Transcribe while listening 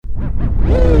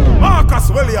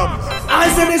Marcus Williams. I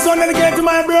say this one dedicated to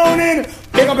my browning.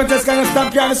 Pick up a test, kind of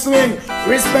stop, can swing.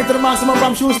 Respect to the maximum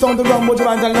from Shoestown to Rumbo to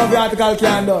Bantal, love the article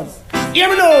can done. Hear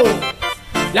me now.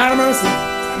 Lord of mercy.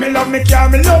 Me love me car,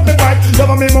 me love me bike,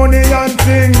 love me money and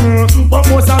thing. But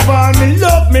most of all, me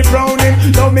love me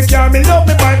browning. Love me car, me love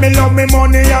me bike, me love me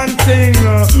money and thing.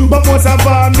 But most of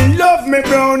all, me love me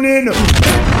browning.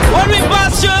 When we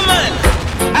pass through, man,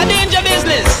 a danger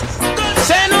business.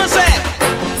 Say no say.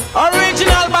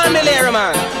 Original bandolero,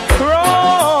 man.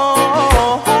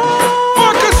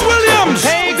 Marcus Williams.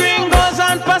 Hey, gringos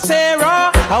and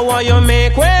pasero, how will you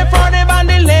make way for the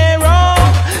bandolero?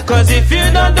 Cause if you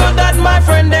don't do that, my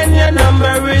friend, then your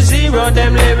number is 0.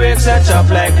 Them lyrics are chopped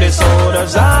like the sword of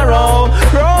Zorro.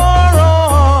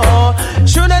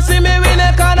 Should I see me win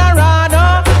a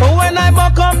Colorado? When I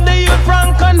buck up the youth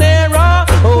from Conero.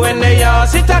 When they all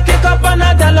sit a kick up and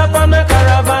a dollop on the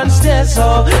caravan stay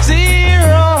so 0.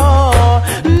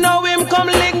 Now him come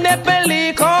lick the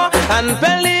Pelico, and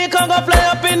Pelico go fly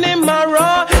up in the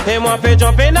marrow. Him want to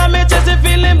jump in and me chest, he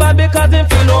feeling bad because he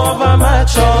feel over my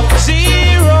show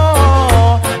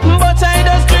 0. But I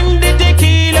just drink the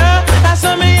tequila. I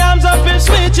saw me arms up in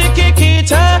sweet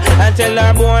chiquita. And tell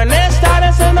her born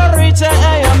Estada senorita,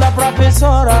 I am the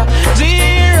professora 0.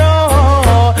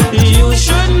 You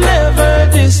should never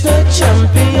diss the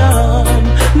champion.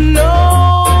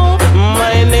 No,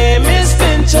 my name is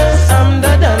Fincher, I'm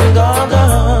the Dan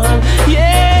Gorgon.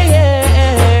 Yeah,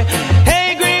 yeah.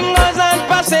 Hey, gringos and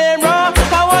pasero,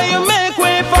 how will you make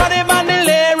way for the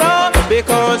bandolero?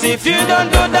 Because if you don't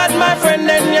do that, my friend,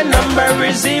 then your number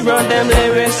is 0. Them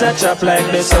lyrics are chopped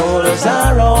like the soul of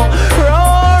Zorro.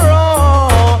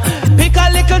 Pick a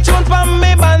little tune from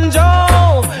me banjo,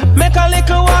 make a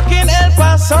little walk in El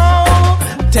Paso.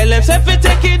 Tell them if you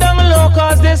take it down low,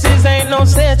 cause this is ain't no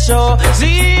stage show 0.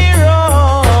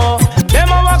 Them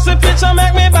a wax the picture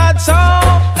make me bad so.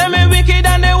 Them me wicked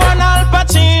and they want Al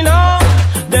Pacino.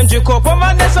 Them you cope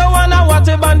over this I wanna watch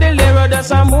the bandolero,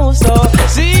 that's a move so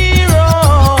 0.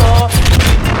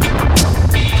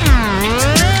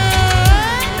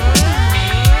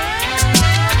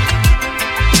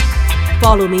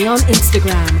 Follow me on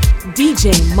Instagram,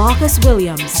 DJ Marcus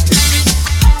Williams.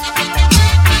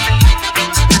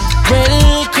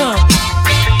 Welcome.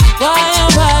 Why?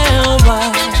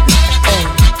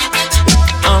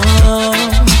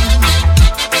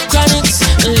 Chronics,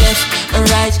 left and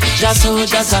right, just so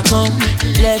just a come,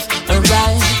 left and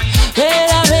right.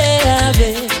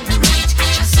 Wait.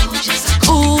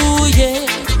 Ooh yeah.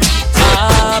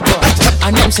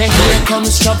 And them say here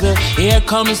comes trouble, here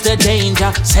comes the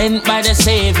danger, sent by the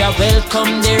Savior,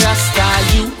 welcome the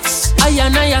Rasta youths.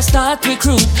 I start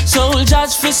recruit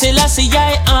soldiers for Selassie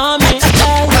I army.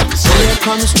 Here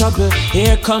comes trouble,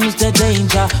 here comes the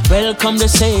danger, welcome the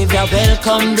Savior,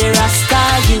 welcome the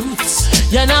Rasta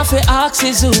youths. You're not for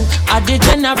axes who are the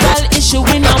general issue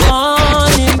in the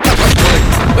morning.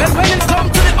 Well, when it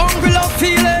comes to the hungry love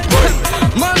feeling,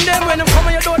 man them when them come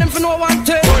and you do them for no one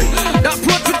thing. That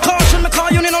approach with caution,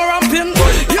 because you need no ramping.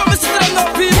 You must stand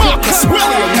up people. Marcus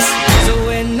Williams. So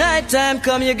when night time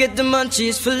come, you get the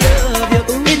munchies for love. You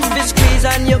it's for squeeze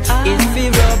and you it's for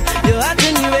rub. You hot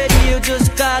and you ready, you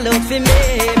just call out for me.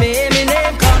 Me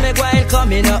name, call me Gwen,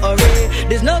 come in a hurry.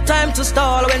 There's no time to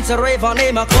stall when to rave on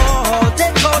name a call.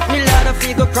 Take out me ladder,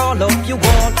 figure crawl up you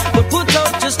want. But put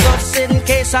out your stuff in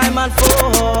case I'm on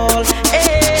fall.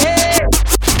 Hey.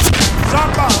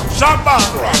 Shamba,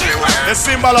 the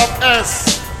symbol of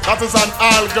S, that is an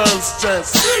all girls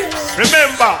chest.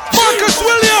 Remember, Marcus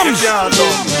Williams.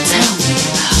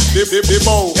 The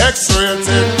bow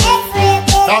X-rated,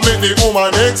 that make the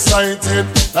woman excited,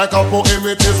 like a poem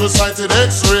it is recited.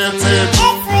 X-rated,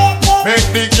 make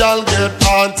the girl get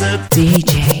haunted.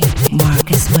 DJ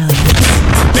Marcus Williams.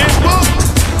 Big book,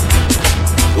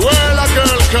 where a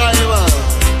girl cry man.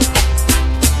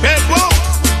 Big book,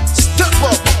 step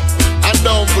up.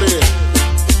 Don't play.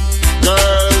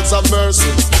 Girls of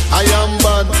mercy, I am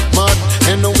bad, mad,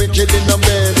 and wicked in the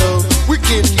bed.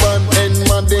 Wicked man and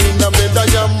mad in the bed. I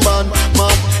am bad,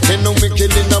 mad, and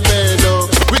wicked in the bed.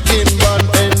 Wicked man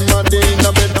and mad in the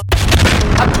bed.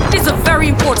 It's a very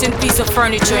important piece of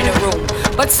furniture in a room,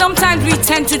 but sometimes we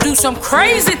tend to do some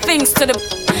crazy things to the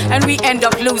and we end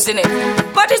up losing it.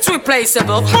 But it's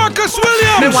replaceable. Marcus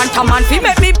Williams. Me want a man fi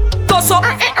make me toss up.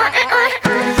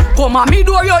 Come on me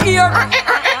door your ear.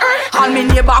 All me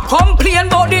neighbor complain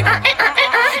about it.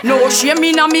 No shame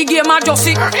in a me game a just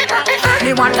it.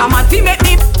 Me want a man fi make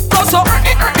me toss up.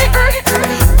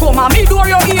 Come on me door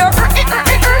your ear.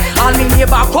 All me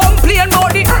neighbor complain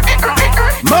about it.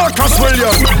 Marcus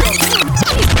Williams.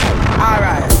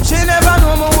 Alright. She never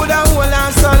know me woulda hold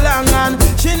on so long, and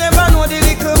she never know the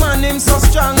little man him so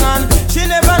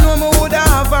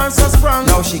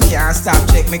she can't stop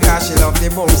check me cause she love the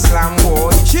boom slam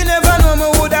boy. She never know me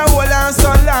woulda hold on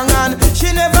so long, and she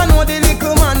never know the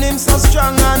little man him so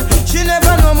strong, and she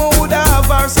never know me woulda have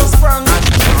her so sprung.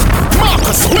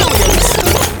 Marcus Williams.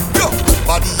 Yo,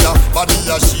 body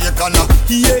ya shake and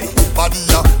yeah. Body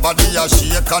ya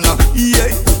shake and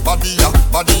yeah.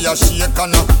 Body ya shake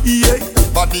and yeah.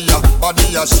 Body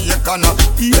ya shake and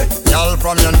yeah. Girl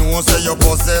from your nose say you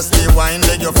possess the wine,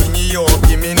 leg your finger up,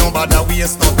 give me no bother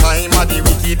waste no time. At the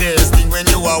wickedest thing when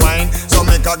you a wine, so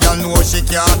make a girl know she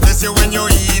can't test you when you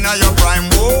in a your prime.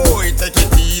 Boy, take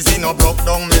it easy, no broke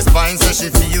down my spine, so she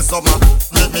feel summer.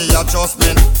 Let me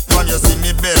adjustment when you see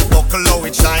me belt buckle how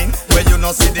it shine. When you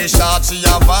no see the shot she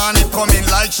have on it coming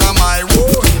like Shamai.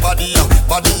 Whoa, body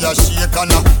ya shake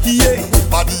and yeah.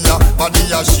 Body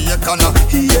ya shake and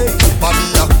yeah.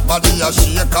 Body ya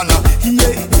shake and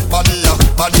yeah.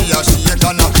 Body ya shake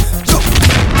and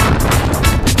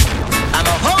I'm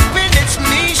a hoping it's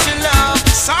me she love.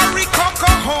 Sorry,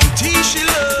 Coco home tea she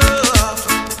love.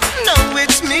 No,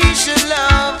 it's me she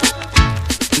love.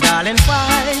 Darling,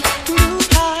 why do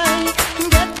I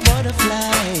get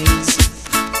butterflies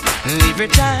every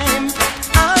time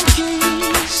I'm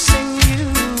kissing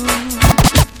you?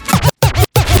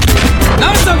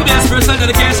 Now it's time to be a special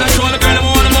dedication to all the girl who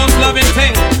want the most loving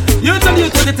thing. You tell you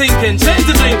what you thinking, change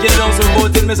the thinking. Don't so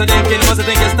both in Mr. Thinking, must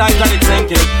think it's time and it's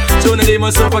thinking. Tune the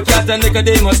demon super cat and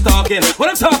Nicodemus talking.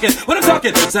 What I'm talking?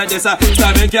 Said this a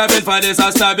stabbing cabin for this a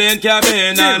stabbing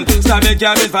cabin, and stabbing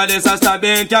cabin for this a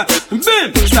stabbing cabin. Bim!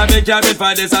 Stabbing cabin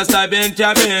for this a stabbing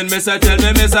cabin. Mister tell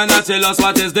me, Mr. Nachilus,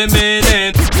 what is the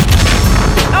meaning?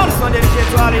 Now this one dedicated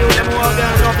to all of you, them who are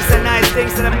girls, who say nice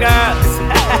things to them girls.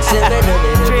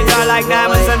 Treat her like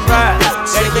diamonds and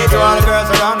pearls. Dedicated to all the girls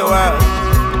around the world.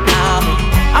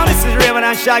 And this is Raven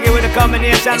and Shaggy with a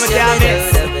combination with your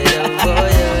mix.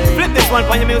 Flip this one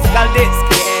on your musical disc.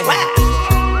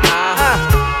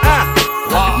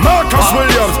 Marcus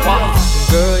Williams.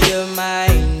 Girl, you're my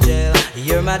angel,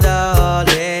 you're my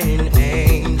darling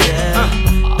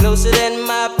angel. Closer than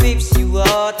my peeps, you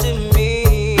are to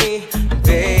me,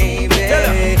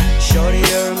 baby. Shorty,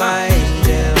 you're my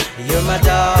angel, you're my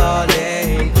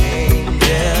darling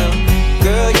angel.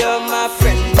 Girl, you're my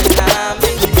friend, and I'm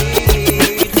in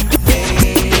need,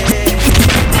 baby.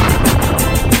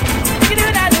 You do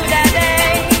that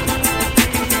day.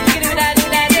 You do that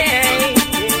day.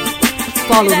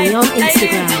 Follow me on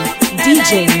Instagram,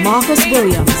 DJ Marcus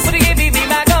Williams.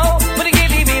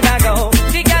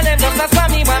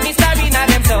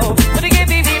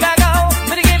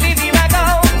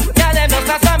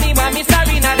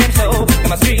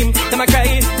 Them a scream, them a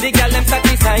cry, the girl them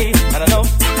satisfied. I don't know,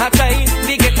 I try,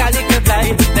 they get a little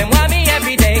fly. Them want me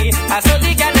every day, I saw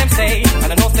the girl them say. I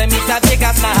don't know, them is a take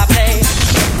a smart play.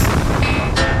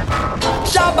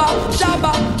 Shabba,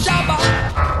 shabba, shabba,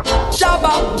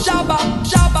 shabba, shabba,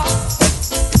 shabba.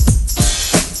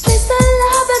 Mr.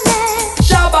 Loverman,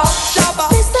 Shabba, shabba,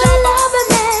 Mr.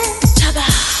 Loverman, Shabba,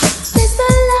 Mr.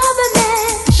 Loverman,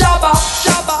 shabba,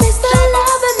 shabba, Mr.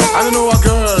 Loverman. I don't know a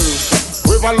girl.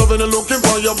 If I loving and looking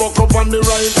for you, buck up on the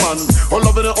right man. Or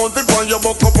loving and hunting for you,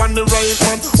 buck up on the right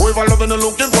man. Or if I loving and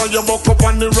looking for you, buck up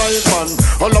on the right man.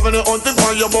 Or loving and hunting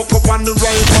for you, buck up on the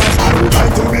right man. I would like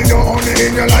to be the only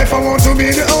in your life. I want to be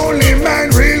the only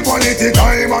man. Real quality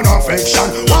time and affection.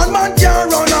 One man can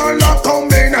run all that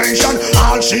combination.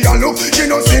 All she a look, she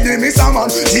no see the miss a man.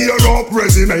 Tear up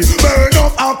resume, burn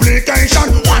up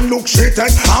application. One look she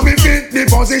take, and me fit the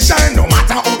position. No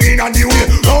matter how in and the way,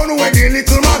 run away the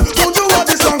little man. Don't you want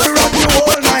this song to rock you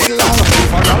all night long?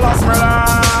 For the last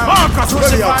Marcus,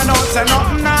 she find out say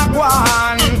nothing not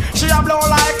one. She a blow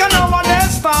like a no one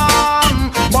is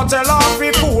storm. But tell her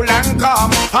be cool and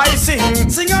calm. I sing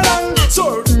along.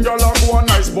 Certain girl a go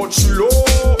nice but she low.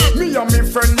 Me and me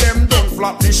friend them don't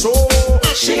flap the show.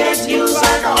 She gets used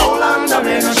like a whole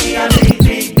underman. And she a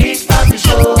big flap the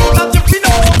show. That you feel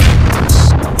know.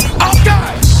 Okay,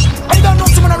 I don't know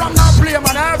someone around now play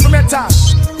man. I have to make time.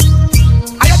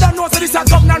 I don't know so this a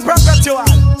covenant perpetual.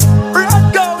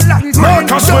 Red, gold and green.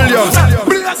 Marcus Williams.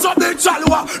 Blaze up the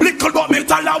chalwa, little but me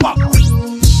talawa.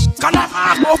 Can I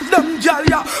half of them gyal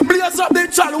ya? Blaze up the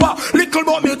chalwa, little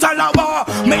but me talawa.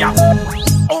 Me a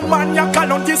oh man ya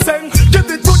cannot sing. Give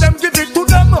it to them, give it to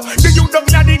them. The you don't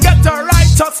need to get the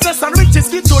righteousness and riches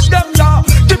give to them ya.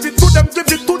 Give it to them, give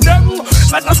it to them.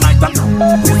 Let us like that.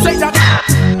 Say that.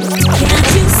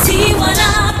 Can't you see what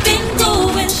I've been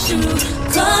going through?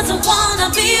 'Cause I wanna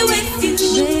be with you.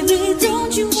 Baby,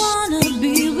 don't you wanna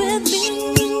be with me?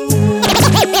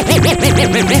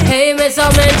 Hey, Mr.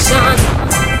 Mention,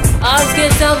 ask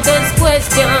yourself this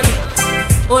question.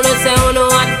 Wanna say, wanna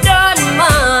what done,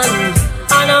 man?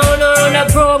 And I wanna run the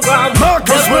program.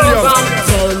 Marcus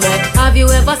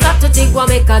think what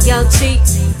make a girl cheat?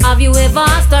 Have you ever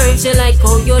asked her if she like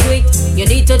how you do it? You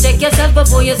need to check yourself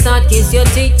before you start kiss your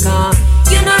teeth, car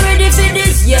you're not ready for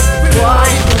this yet. Why?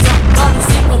 On the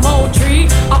sycamore tree,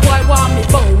 a boy want me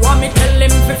bow, want me tell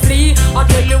him to flee. I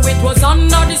tell you it was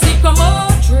under the sycamore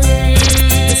tree.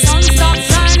 The sun stopped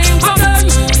shining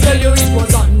today. Tell you it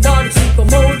was under the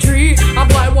sycamore tree. A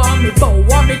boy want me bow,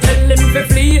 want me tell him to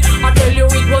flee. I tell you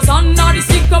it was under the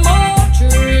sycamore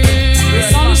tree. The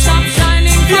sun stopped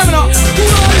shining today.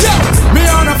 Me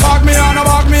on a fog, me on a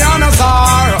walk, me on a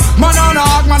star. Man on a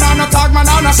hog, man on a tag, man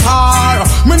on a star.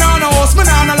 Me on a house, me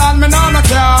on a land, me on a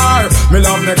car. Me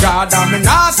love the God and me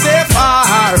not stay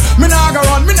far. Me not go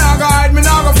run, me not go hide, me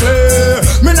not go flee.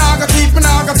 Me not go keep, me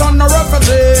not go turn no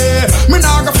refugee. Me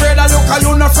not go afraid of you, cause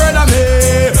you not afraid of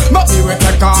me. But me will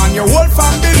take on your whole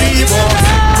family.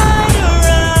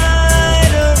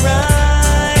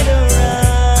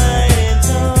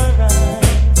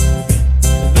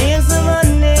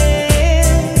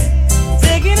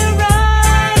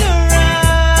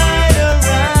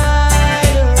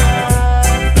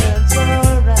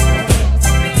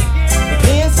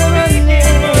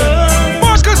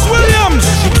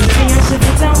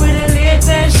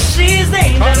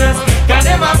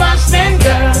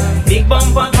 Big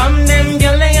bumper from them,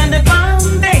 girl, they on the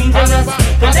farm dangerous.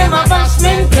 Cause them a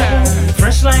bashment girl,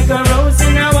 fresh like a rose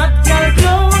in a what girl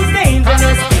clothes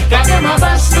dangerous. Cause them a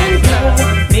bashment girl,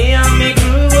 me and me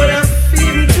crew would have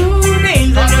feel too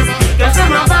dangerous. Cause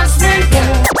them a bashment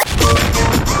girl.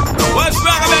 What's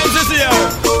wrong about this here?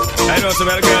 I know some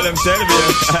other girl, I'm telling you.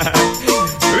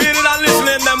 Reading and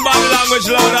listening, them body language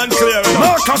loud and clear.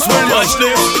 Marcus Williams. Watch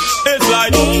this, it's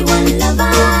like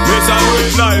Miss a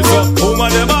great night,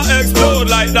 woman never explode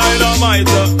like dynamite.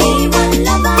 Do it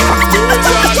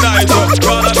all night,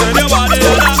 gonna send your body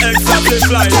on an exotic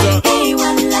flight.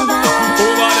 Woman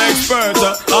expert,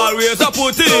 always a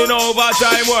put in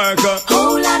overtime work.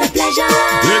 Whole lot of pleasure.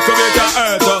 Little bit of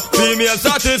earth, female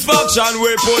satisfaction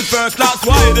we put first. That's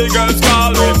why the girls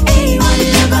call me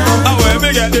and when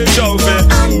me get the trophy,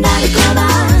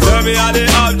 tell me how the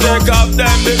object of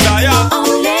them desire.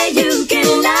 Only you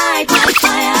can light my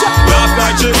fire. Last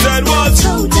night she said was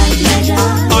Total pleasure.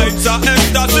 heights of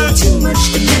ecstasy. Too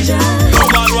much to measure. No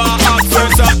man want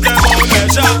access at them own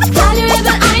measure.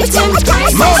 Valuable items,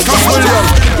 priceless. Marcus Williams.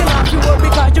 You not you work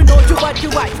because you know you are the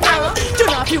wife. You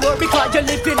not you work because you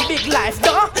live in big life.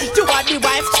 No, you are the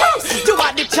wife. You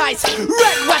are the choice.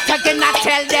 Red what I cannot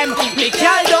tell them. Me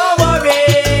girl, don't worry.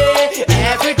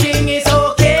 Everything is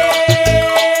okay.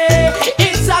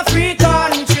 It's a free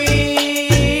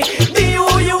country. Be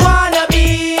who you wanna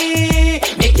be.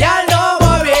 Me girl, don't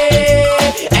worry.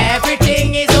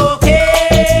 Everything is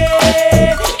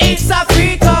okay. It's a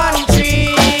free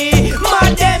country.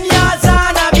 Madam, yours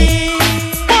wanna be.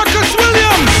 Marcus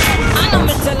Williams. I know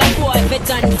me tell a boy fit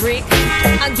and break.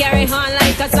 I carry on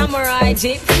like a samurai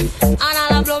jeep. And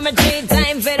I'll blow me 3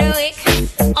 times for the week.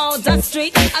 Out the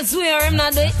street, I swear I'm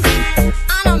not it.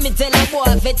 I know me tell a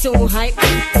boy fit too hype.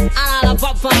 And I'll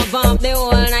pop the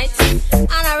whole night.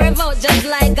 And I rev out just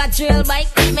like a trail bike.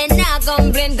 Me not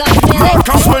complain, cause me like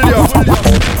Marcus Williams.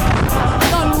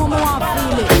 Don't know me want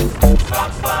feel it.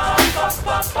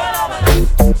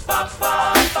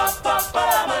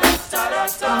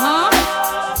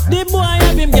 The boy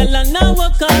have him girl and now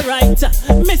walk alright.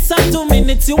 Miss her 2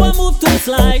 minutes, you a move too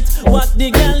slight. What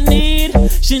the girl need?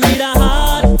 She need a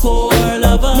hardcore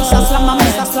lover. Mr. Slammer,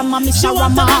 She Mr.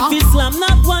 want a man Rama. fi slam,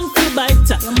 not one fi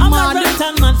bite. I'm a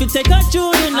Brighton man fi take her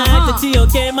through the night. The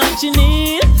T.O.K. man she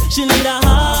need a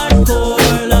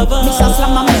hardcore lover. Mr.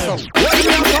 Slammer,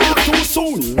 Too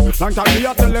soon. Long time me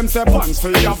a tell them say pants for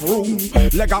you have room.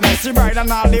 Leg a messy bride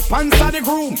and all the pants of the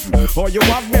groom. Or you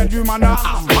have bedroom and a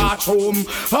half bathroom.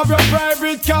 Have your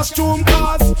private costume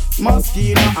cause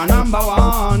Mosquito a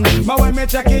 #1. But when me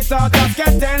check it out, just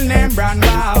get tell name brand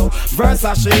now.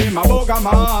 Versace, my booger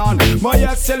man. But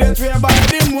you sell it way by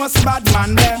the most bad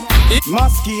man them.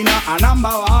 Mosquito a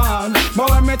 #1. But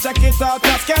when me check it out,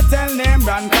 just get tell name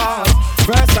brand cause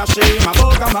Versace, my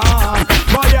booger man.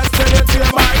 But you sell it way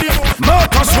by the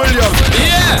Marcus Williams.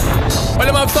 Yeah, well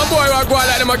them have some boy who go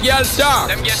like them a girl star.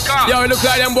 Them get caught. Yeah, we look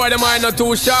like them boy, them mind not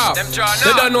too sharp. Them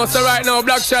they don't know so right now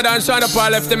Black Shadow and Sean Paul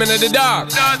left them in the dark.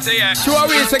 Two a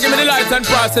week, so give me the light and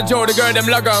pass the Joe. The girl them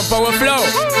log on power flow.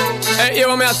 Hey, here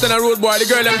when me a stand a road boy, the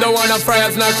girl them don't want no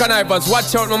fryers nor connivers.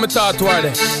 Watch out when me talk to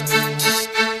her.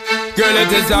 Girl,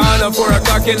 it is on at 4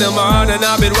 o'clock in the morning.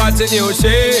 I've been watching you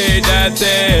shake that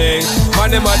thing. Man,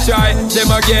 them a try,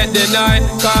 them a get denied,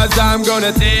 cause I'm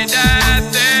gonna take that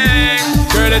thing.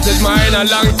 Girl, it is mine, a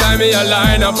long time me a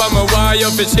line up. I'm a wire you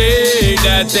for shake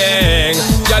that thing.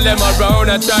 Y'all them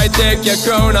around, I try take your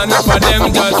crown, and enough of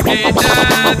them just hate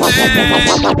that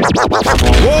thing.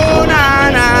 Oh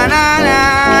na na na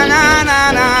na na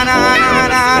na na na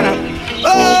na na.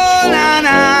 Oh na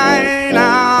na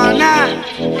na na.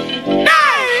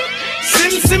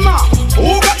 Sim Simma,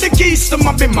 who got the keys to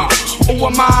my bimmer? Who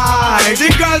am I? The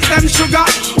girls them sugar.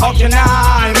 How can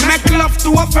I make love to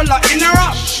a fella in a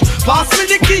rush? Pass me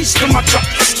the keys to my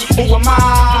trucks. Who am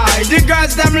I? The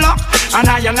girls them lock, and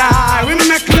I we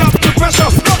make love to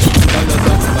pressure.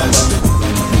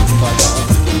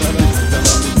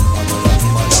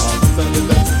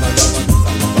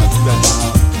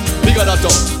 Bigger that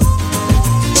up.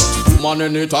 Man,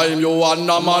 anytime you want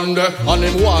a man there, and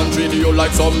him want treat you like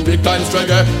some big time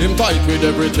stregger. Him tight with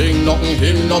everything, nothing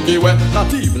him no give away.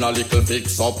 Not even a little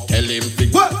fix up, tell him fix.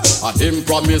 And him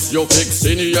promise you fix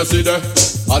in yesterday,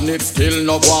 and it still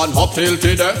no go on up till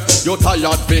today. You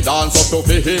tired fi dance up to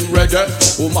fi him reggae.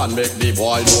 Woman make the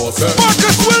boy know sir.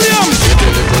 Marcus Williams. Get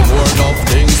a little more enough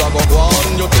things I go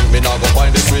on. You think me not go find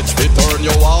the switch fi turn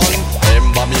you on?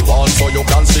 Remember me one so you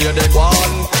can see the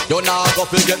gone. You not go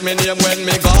forget me name when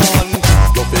me gone.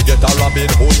 You forget a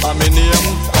rabbit hood and me name.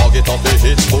 I'll get up the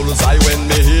hit bullseye when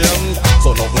me him.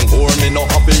 So nothing for me no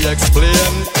happy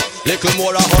explain. Little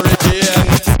more a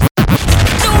hurricane.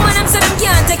 No man I'm saying them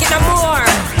can't take it no more.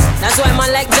 That's why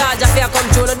man like George if you come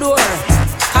through the door.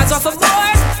 Cause I'm for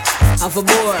bored, I'm for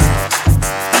bored.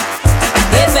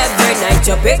 If every night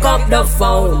you pick up the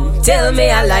phone, tell me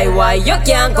a lie why you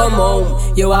can't come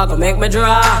home. You are gonna make me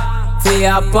draw for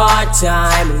your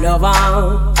part-time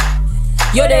lover.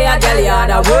 You dey a girl, you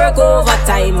had work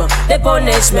overtime. The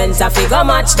punishment I figure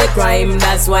match the crime.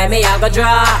 That's why me I go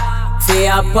draw for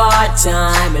your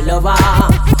part-time lover.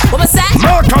 What was that?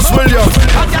 Marcus Williams.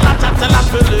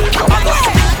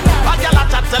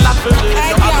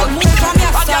 Hey, girl, move from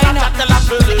your side now. I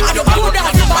don't do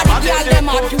that to body, girl, them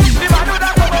a do.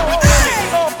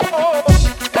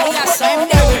 I hear so him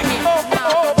there with me.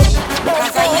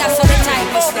 Cause I hear so the time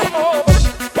is there.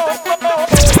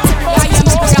 Yeah, you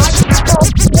know that.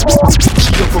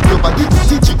 You from your body,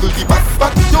 jiggle the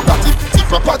back, you got it,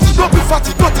 property, don't be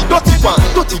fatty, dirty one,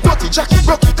 dirty, Jackie,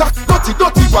 rocky, cock, dirty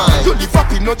one. You live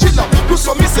up in no chill, we do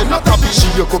so me say not happy.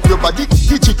 She you up your body,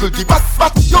 jiggle the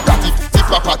back, you got it,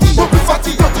 property, don't be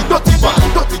fatty, dirty one,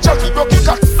 dirty, Jackie, rocky,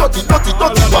 cock, dirty one.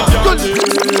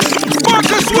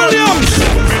 Marcus Williams.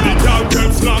 Many girl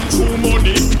get slammed through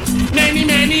money. Many.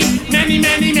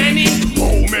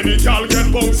 How many girl get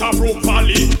bounced up rope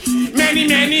valley? Many.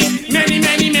 How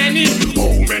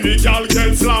many girl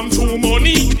get slammed through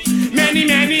money? Many.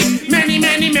 How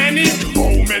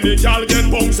many girl get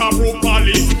bounced up rope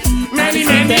valley? Many.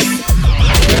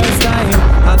 Girls time,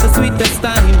 at the sweetest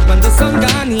time, when the sun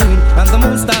gone in and the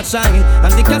moon start shine,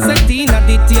 and the cassette in and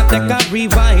the tape they can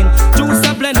rewind. Juice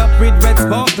a blend up with red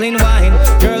sparkling wine.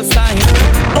 Girls time.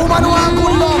 Woman want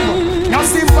good love. Now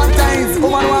sympathize.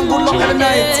 Woman want good love every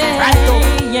night. Right up.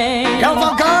 You have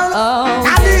a girl?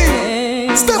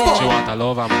 Adi. Step up. She want a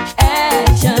lover man.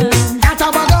 Action. Got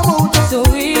a bag of mood.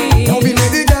 Sweet. Don't be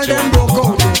made the girl them broke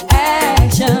out.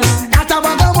 Action. Got a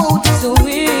bag of mood.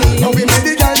 Sweet. Don't be made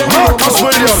the girl them broke out.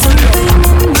 Something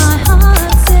in my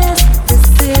heart says this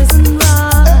isn't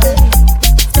right,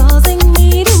 causing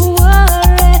me to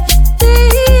worry day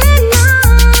and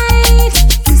night.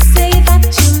 You say that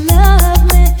you love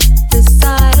me, the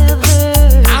sight of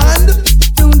her. And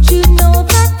Don't you know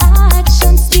that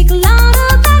actions speak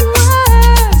louder than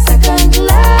words? Second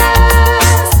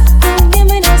class, don't give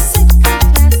me no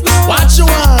second class love. what you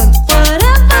want?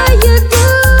 Whatever you're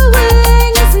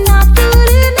doing is not good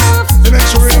enough. You make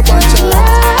sure you punch her.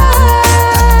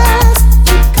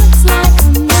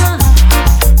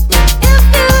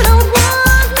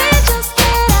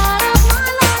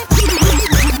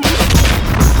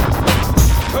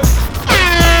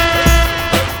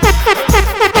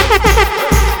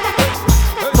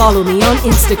 Follow me on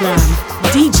Instagram,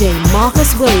 DJ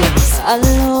Marcus Williams. I'll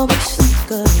always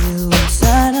think of you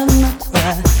inside of my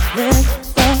private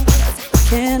thoughts.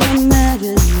 Can't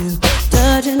imagine you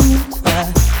touching my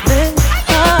private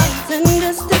heart. And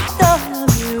just the thought of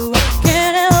you, I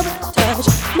can't help but touch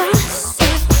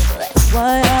myself. That's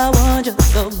why I want you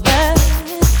so bad.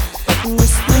 And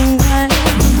this thing I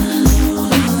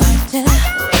want,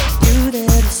 you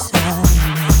there beside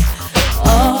me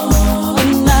all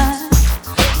night,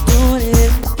 doing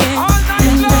it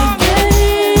again and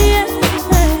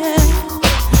again.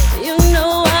 You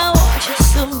know I want you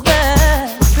so bad.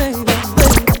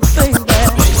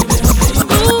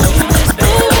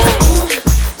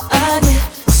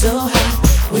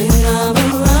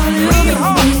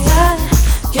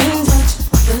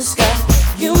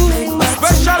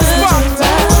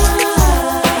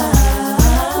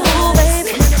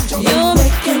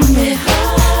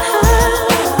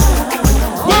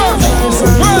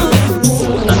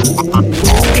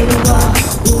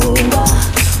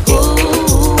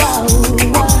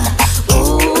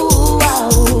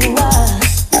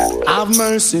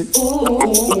 see.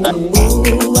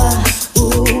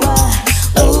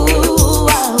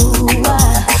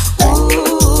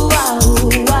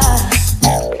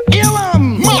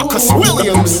 Marcus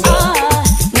Williams.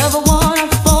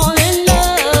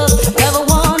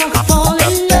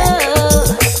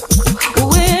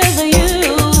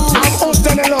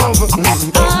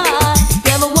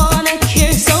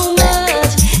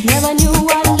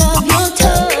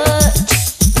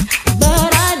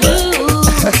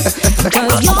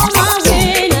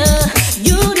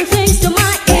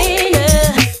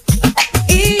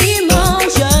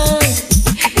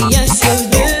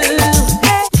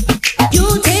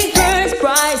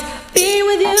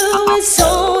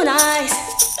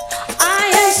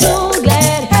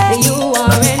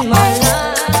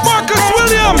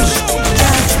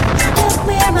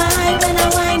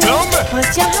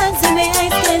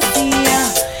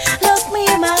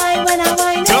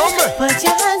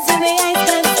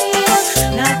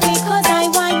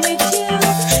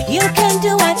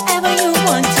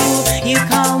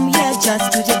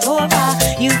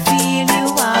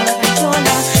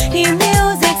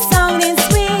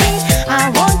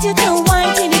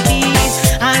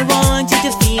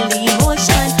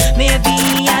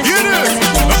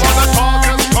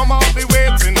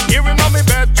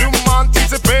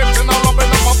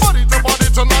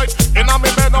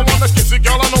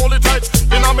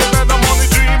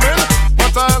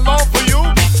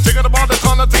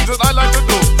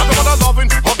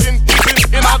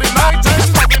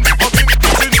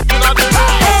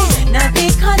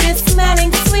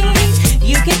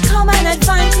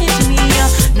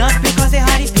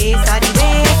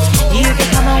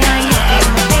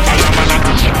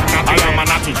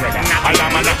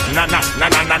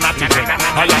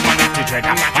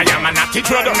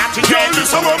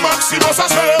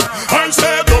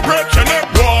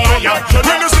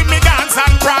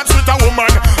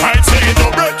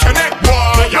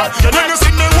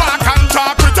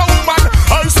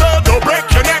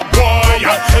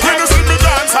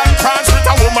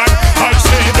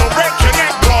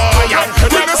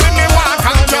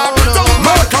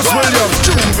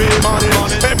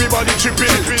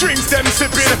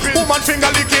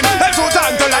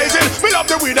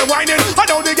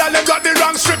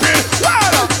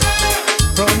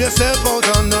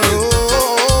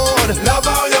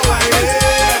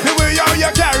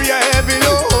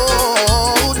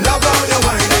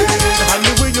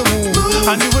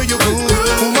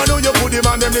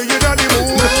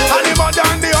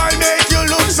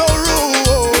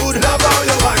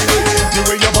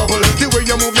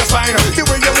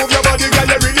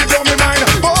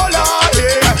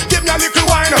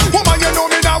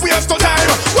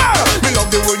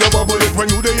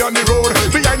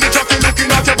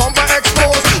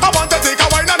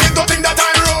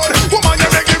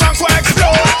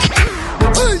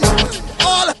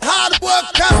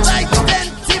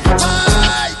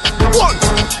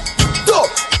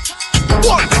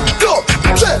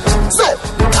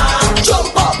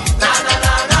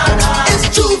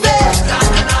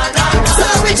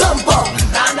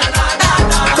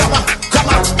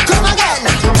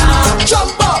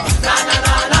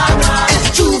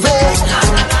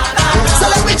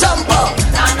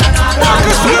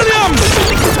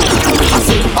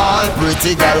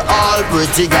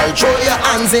 Pretty girl, throw your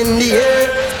hands in the air.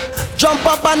 Jump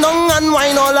up and down and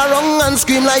whine all around and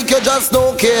scream like you just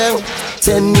don't care.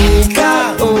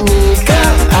 Tenika, Onika,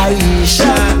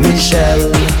 Aisha,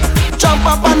 Michelle. Jump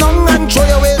up and down and throw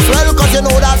your waist well, cause you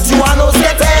know that you are no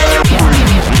skating.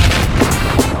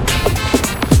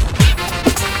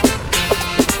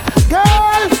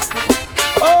 Girls,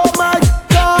 oh my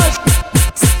gosh,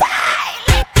 style.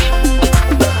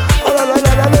 Oh la la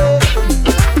la la la.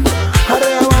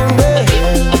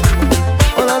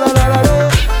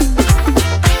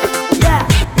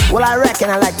 Well, I reckon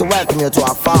I'd like to welcome you to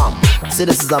our farm. See,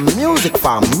 this is a music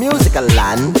farm, musical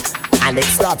land, and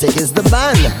Exotic is the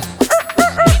band.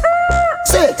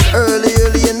 See,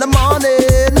 early in the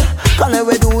morning, gonna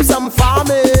we do some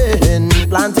farming.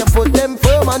 Plant your foot them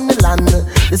firm on the land.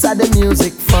 This is the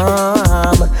music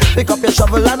farm. Pick up your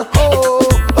shovel and hoe,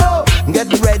 ho, get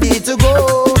ready to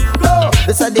go.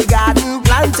 This is the garden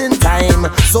planting time.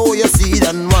 Sow your seed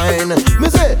and wine. Me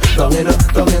say, dung in a,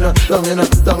 dung in a, dung in a,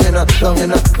 dung in a, dung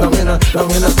in a, dung in a, dung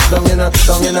in a, dung in a,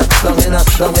 dung in a, dung in a,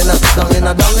 dung in a, dung in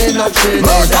a, dung in a,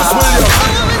 Trinidad.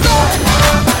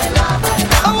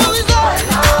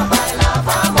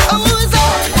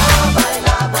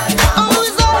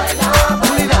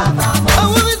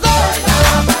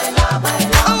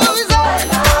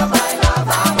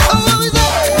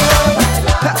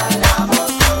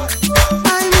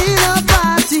 I'm in a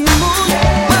party mood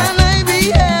when I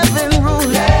behave.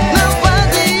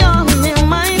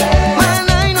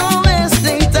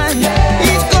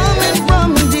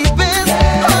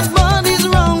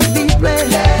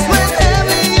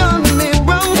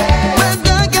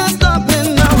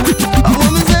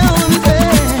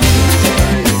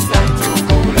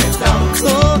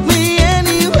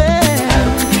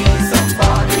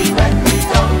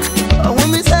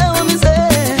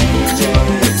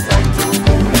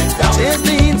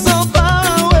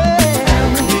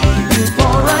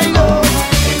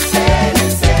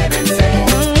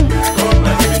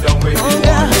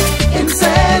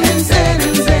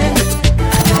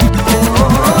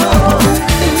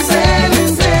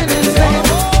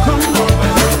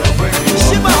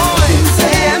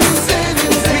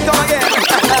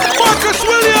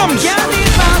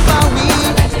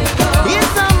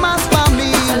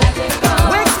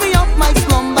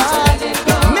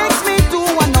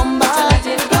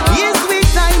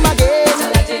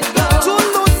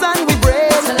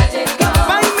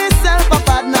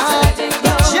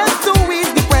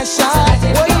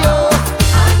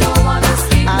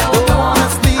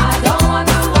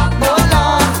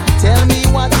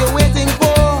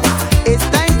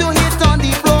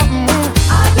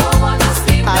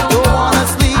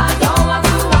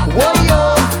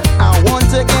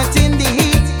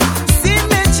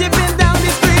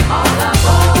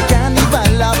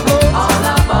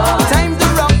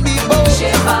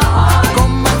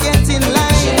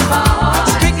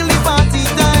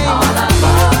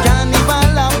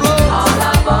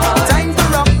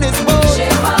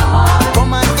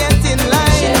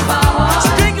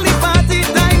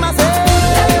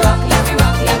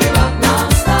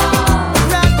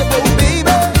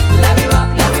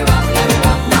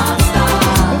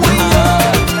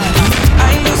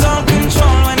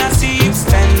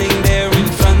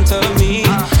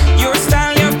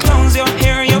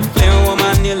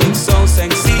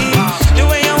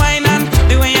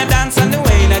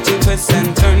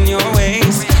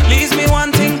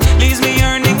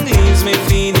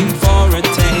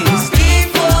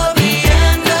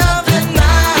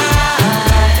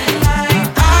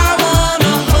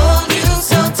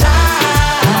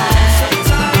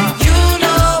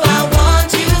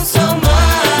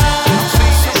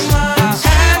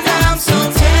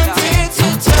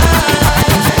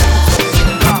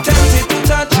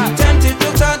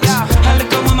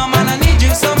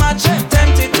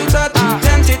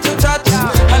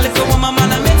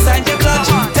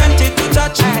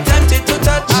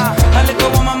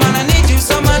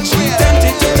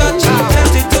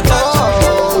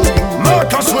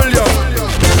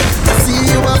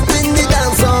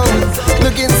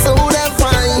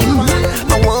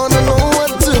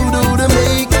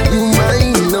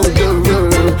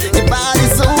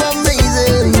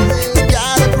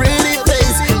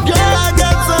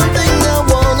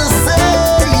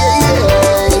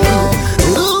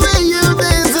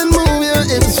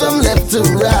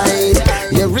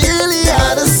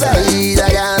 gotta say,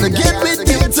 I gotta get with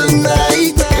you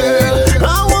tonight, girl.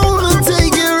 I wanna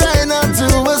take you right now to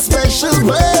a special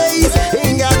place.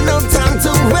 Ain't got no time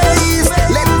to waste.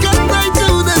 Let's get right to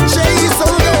the chase,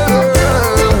 oh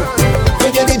girl.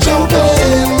 Forget the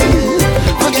jumping,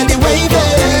 forget the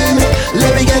waving.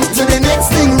 Let me get to the next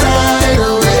thing right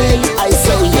away. I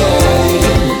say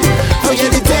yeah.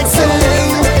 Forget the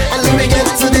texting, and let me get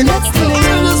to the next thing. I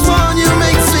just want you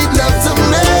make sweet love to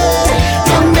me.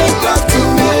 Come make love to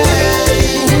me.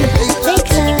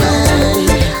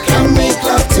 Come make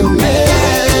love to me.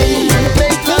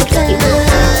 Make love to me.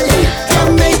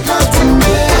 Come make love to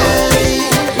me.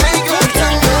 Make love to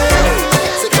me.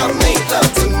 So come make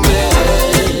love to me.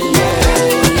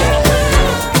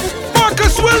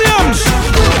 Marcus Williams.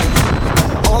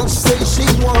 All she say she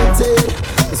wanted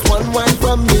is one wine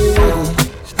from me.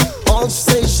 All she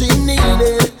say she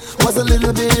needed was a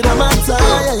little bit of my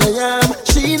time.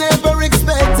 She never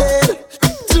expected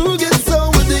to get so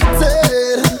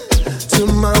addicted to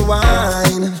my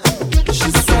wine. She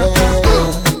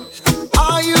said,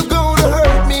 are you gonna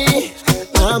hurt me?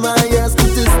 Am I a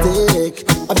statistic,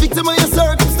 a victim of your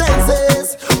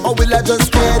circumstances? Or will I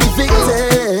just get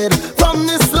evicted from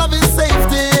this loving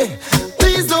safety?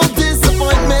 Please don't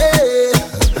disappoint me,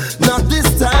 not this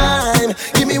time.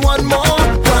 Give me one more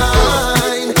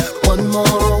wine, one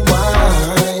more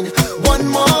wine, one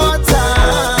more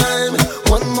time,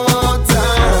 one more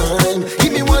time.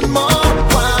 Give me one more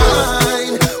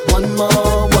wine, one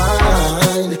more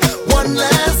wine, one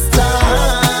last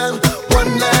time,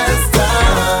 one last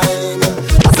time.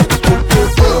 I said, oh,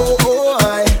 oh, oh,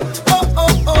 I, oh,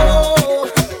 oh, oh.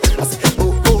 I said, oh,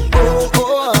 oh, oh,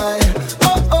 oh, I,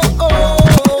 oh, oh, oh,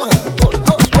 oh,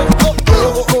 oh,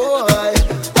 oh, oh, I,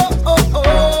 oh, oh,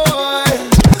 oh.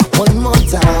 One more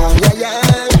time, yeah, yeah.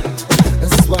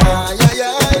 That's why, yeah,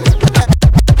 yeah.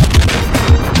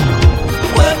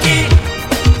 Work it,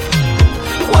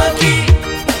 work it,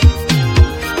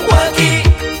 work it,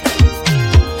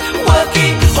 work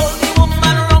it. Hold the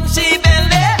woman wrong, she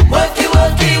belly. Work it,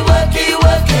 work it, work it,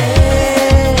 work it.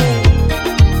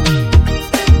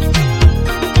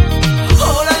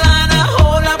 Hold a line,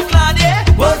 hold up, Claudia.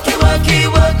 Work it, work it,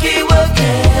 work it, work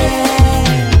it.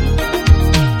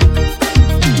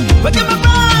 Work it, my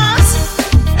boss.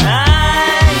 Ay,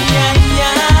 ay,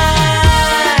 ay.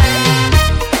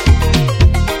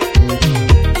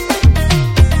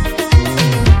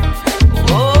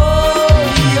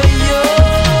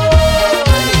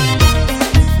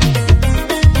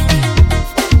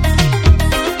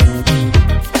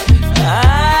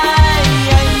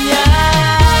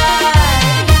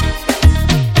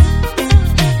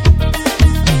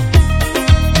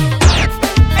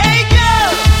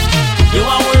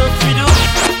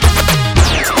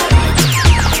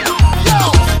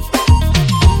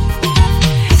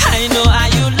 I know how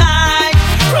you like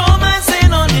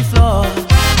romancing on the floor.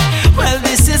 Well,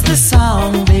 this is the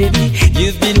song, baby,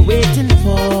 you've been waiting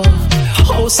for.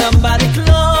 Hold somebody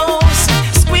close,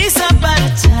 squeeze somebody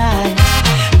tight.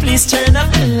 Please turn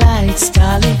up the lights,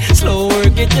 darling. Slow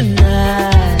work it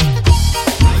tonight.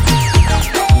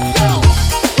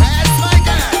 Where's my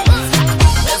girl?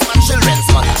 Where's my children's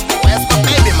mother? Where's my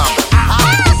baby mama?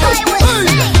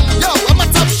 Yo, where my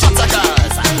top shutter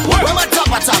girls? Where my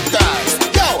top girls?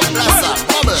 Yo, bless up,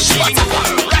 bubble, shutter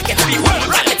girl. Rack it up,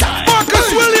 rack it up. Marcus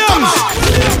Williams.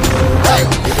 Hey,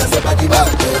 because your body work.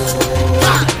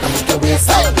 Make your waist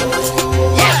up.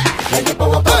 Yeah, make your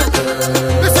power burn.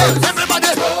 Listen, everybody,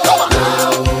 come on.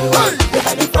 Hey, your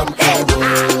body from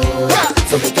yeah,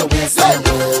 so make your waist up.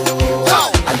 Yo,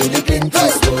 I do the clean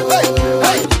twist.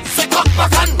 Hey, say cock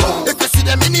back and go. If you see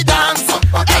them in the dance,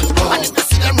 hey, and if you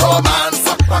see them romance,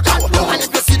 and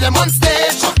if you see them on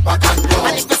stage,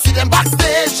 and if you see them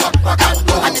backstage,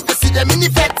 and if you see them in the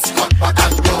fete,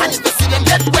 and if you see them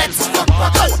get wet,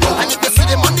 and if you see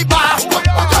them on the bar,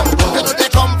 you know they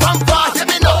come from far. Hear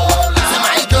me now. See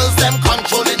my girls them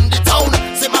controlling the town.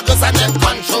 See my girls and them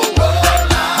control.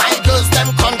 My girls them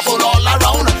control all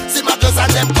around. See my girls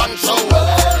and them control.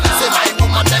 See my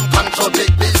woman them control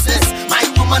big business. My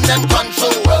woman them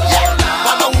control. Yeah,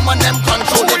 my woman them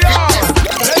control the fitness.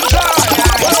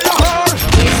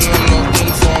 If you're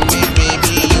looking for me,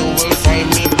 baby, you will find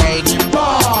me by the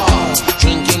bar,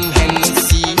 drinking Hennessy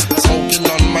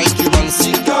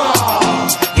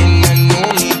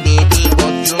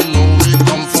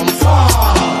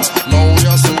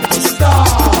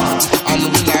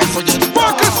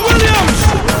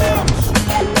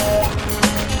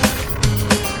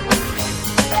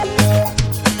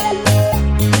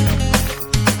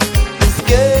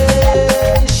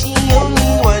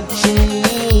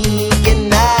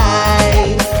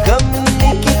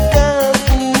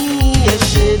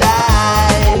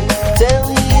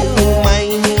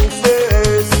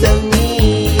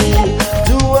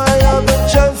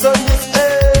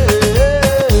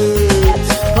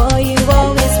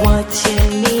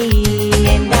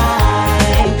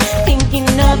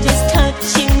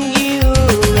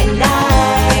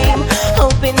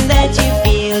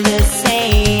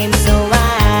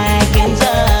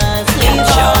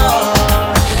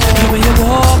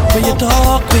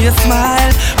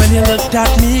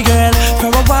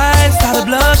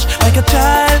like a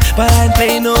child, but I ain't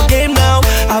playing no game now.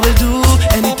 I will do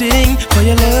anything for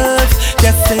your love.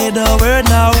 Just say the word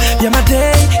now. You're my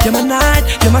day, you're my night,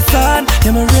 you're my sun,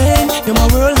 you're my rain, you're my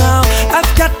world now. I've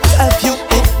got to have you,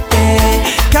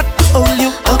 got to hold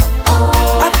you,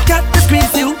 I've got to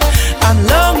squeeze you. I'm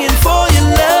longing for your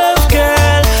love,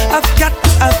 girl. I've got to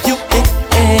have you,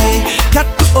 got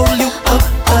to hold you,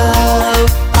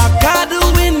 I got to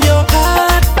win your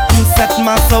heart. You set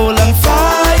my soul on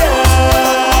fire.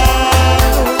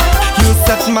 You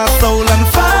set my soul on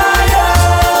fire.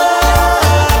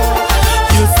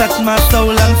 You set my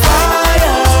soul on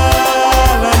fire.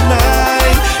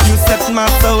 You set my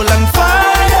soul on fire.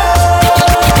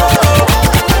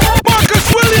 Marcus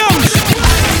Williams.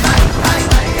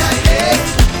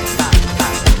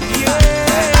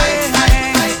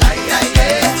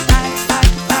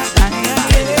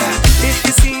 If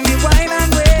you see me wine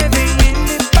and waving in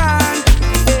the band,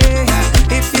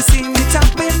 if you see me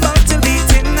tapping bottle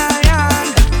beating iron,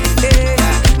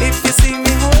 if you see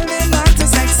me holding on to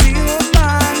sexy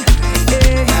woman,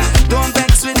 don't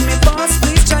vex with me, boss.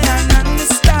 Please try and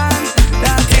understand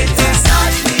that it is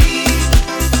not me.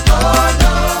 Oh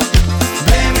no,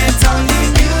 blame it on the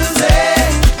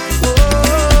music.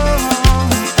 Oh,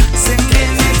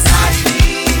 singing it's not me.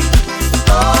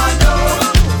 Oh no,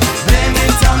 blame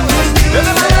it on the music.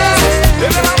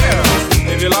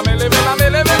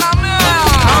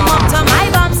 Come up to my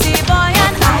bumpsy boy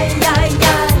and I.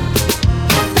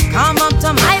 Come up to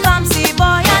my bumpsy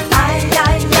boy and I.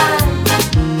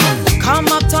 Come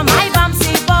up to my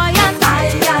bumpsy boy and I.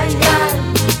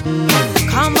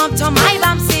 Come up to my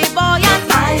bumpsy boy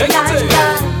and I.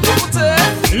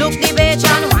 Look the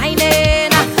Bajan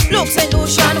whining, look St.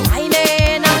 Lucian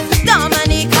whining,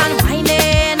 Dominican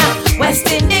whining, West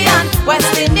Indian.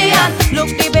 Look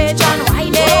the Bajan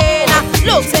whining,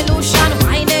 look St. Lucian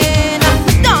whining,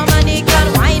 Dominican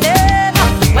whining,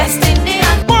 West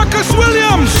Indian. Marcus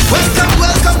Williams. Welcome,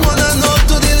 welcome, one and all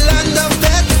to the land of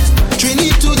death.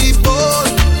 Trini to the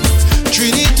bone,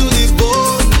 Trini to the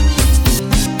bone.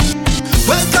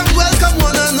 Welcome, welcome,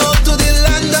 one and all to the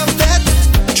land of death.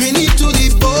 Trini to the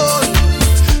bone,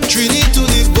 Trini to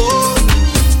the bone.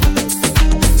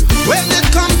 When they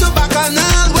come to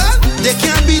Bacchanal, well, they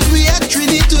can't beat we at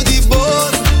Trini to the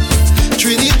bone,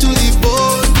 Trini to the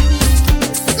bone.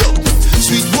 Look,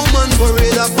 sweet woman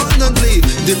parade abundantly.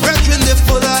 The brethren, they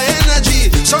full of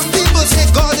energy. Some people say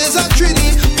God is a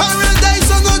Trini. Paradise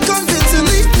or not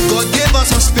convincingly. God gave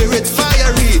us a spirit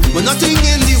fiery, but nothing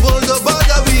in the world will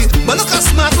bother we. But look a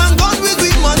smart man gone with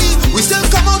money. We still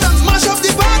come out and mash up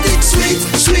the body. Sweet,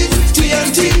 sweet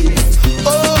TNT.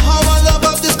 Oh, how I love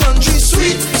of this country.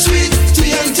 Sweet, sweet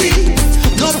TNT.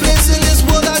 No place in this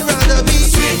world I'd rather be.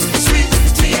 Sweet, sweet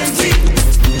TNT.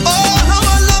 Oh, how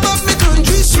I love of my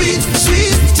country. Sweet,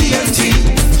 sweet TNT.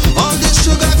 All this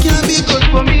sugar can't be good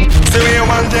for me. So you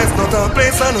want just not a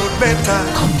place I know better.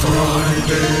 Come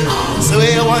Friday. So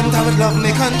you want I would love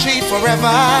my country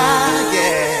forever.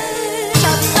 Yeah.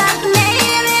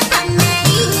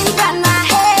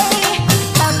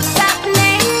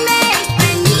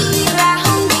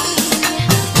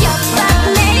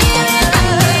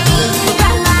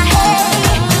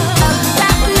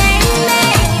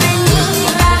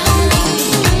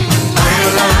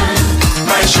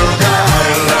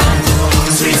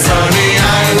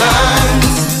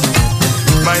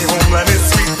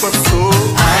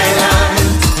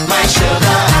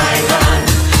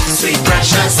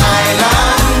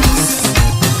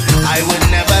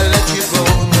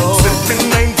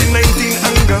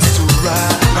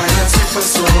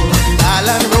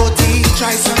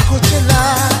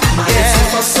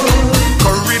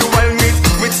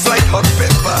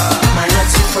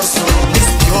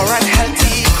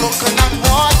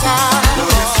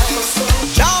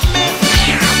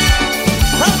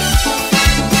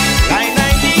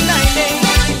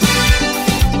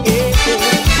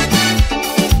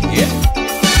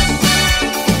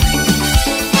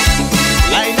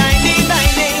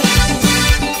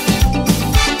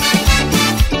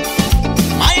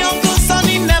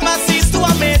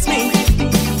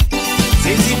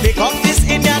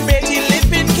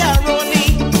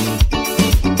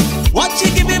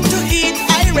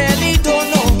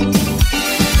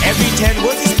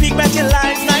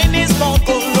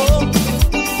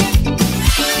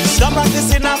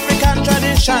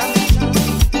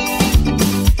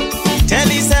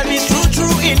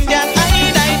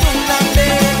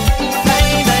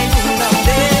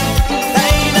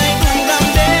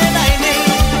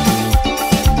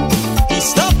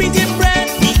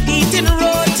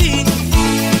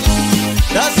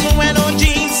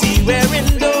 Wearing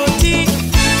dirty,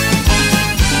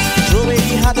 throw away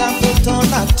the hat and put on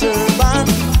that turbine.